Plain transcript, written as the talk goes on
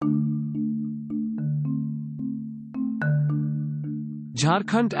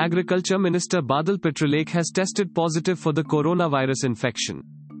Jharkhand Agriculture Minister Badal Petrolake has tested positive for the coronavirus infection.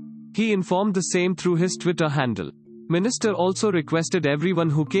 He informed the same through his Twitter handle. Minister also requested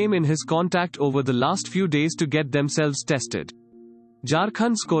everyone who came in his contact over the last few days to get themselves tested.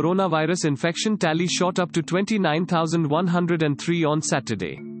 Jharkhand's coronavirus infection tally shot up to 29,103 on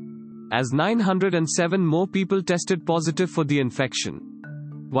Saturday, as 907 more people tested positive for the infection,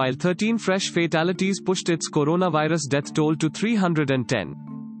 while 13 fresh fatalities pushed its coronavirus death toll to 310.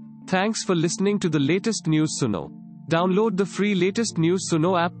 Thanks for listening to the latest News Suno. Download the free latest News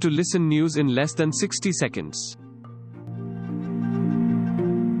Suno app to listen news in less than 60 seconds.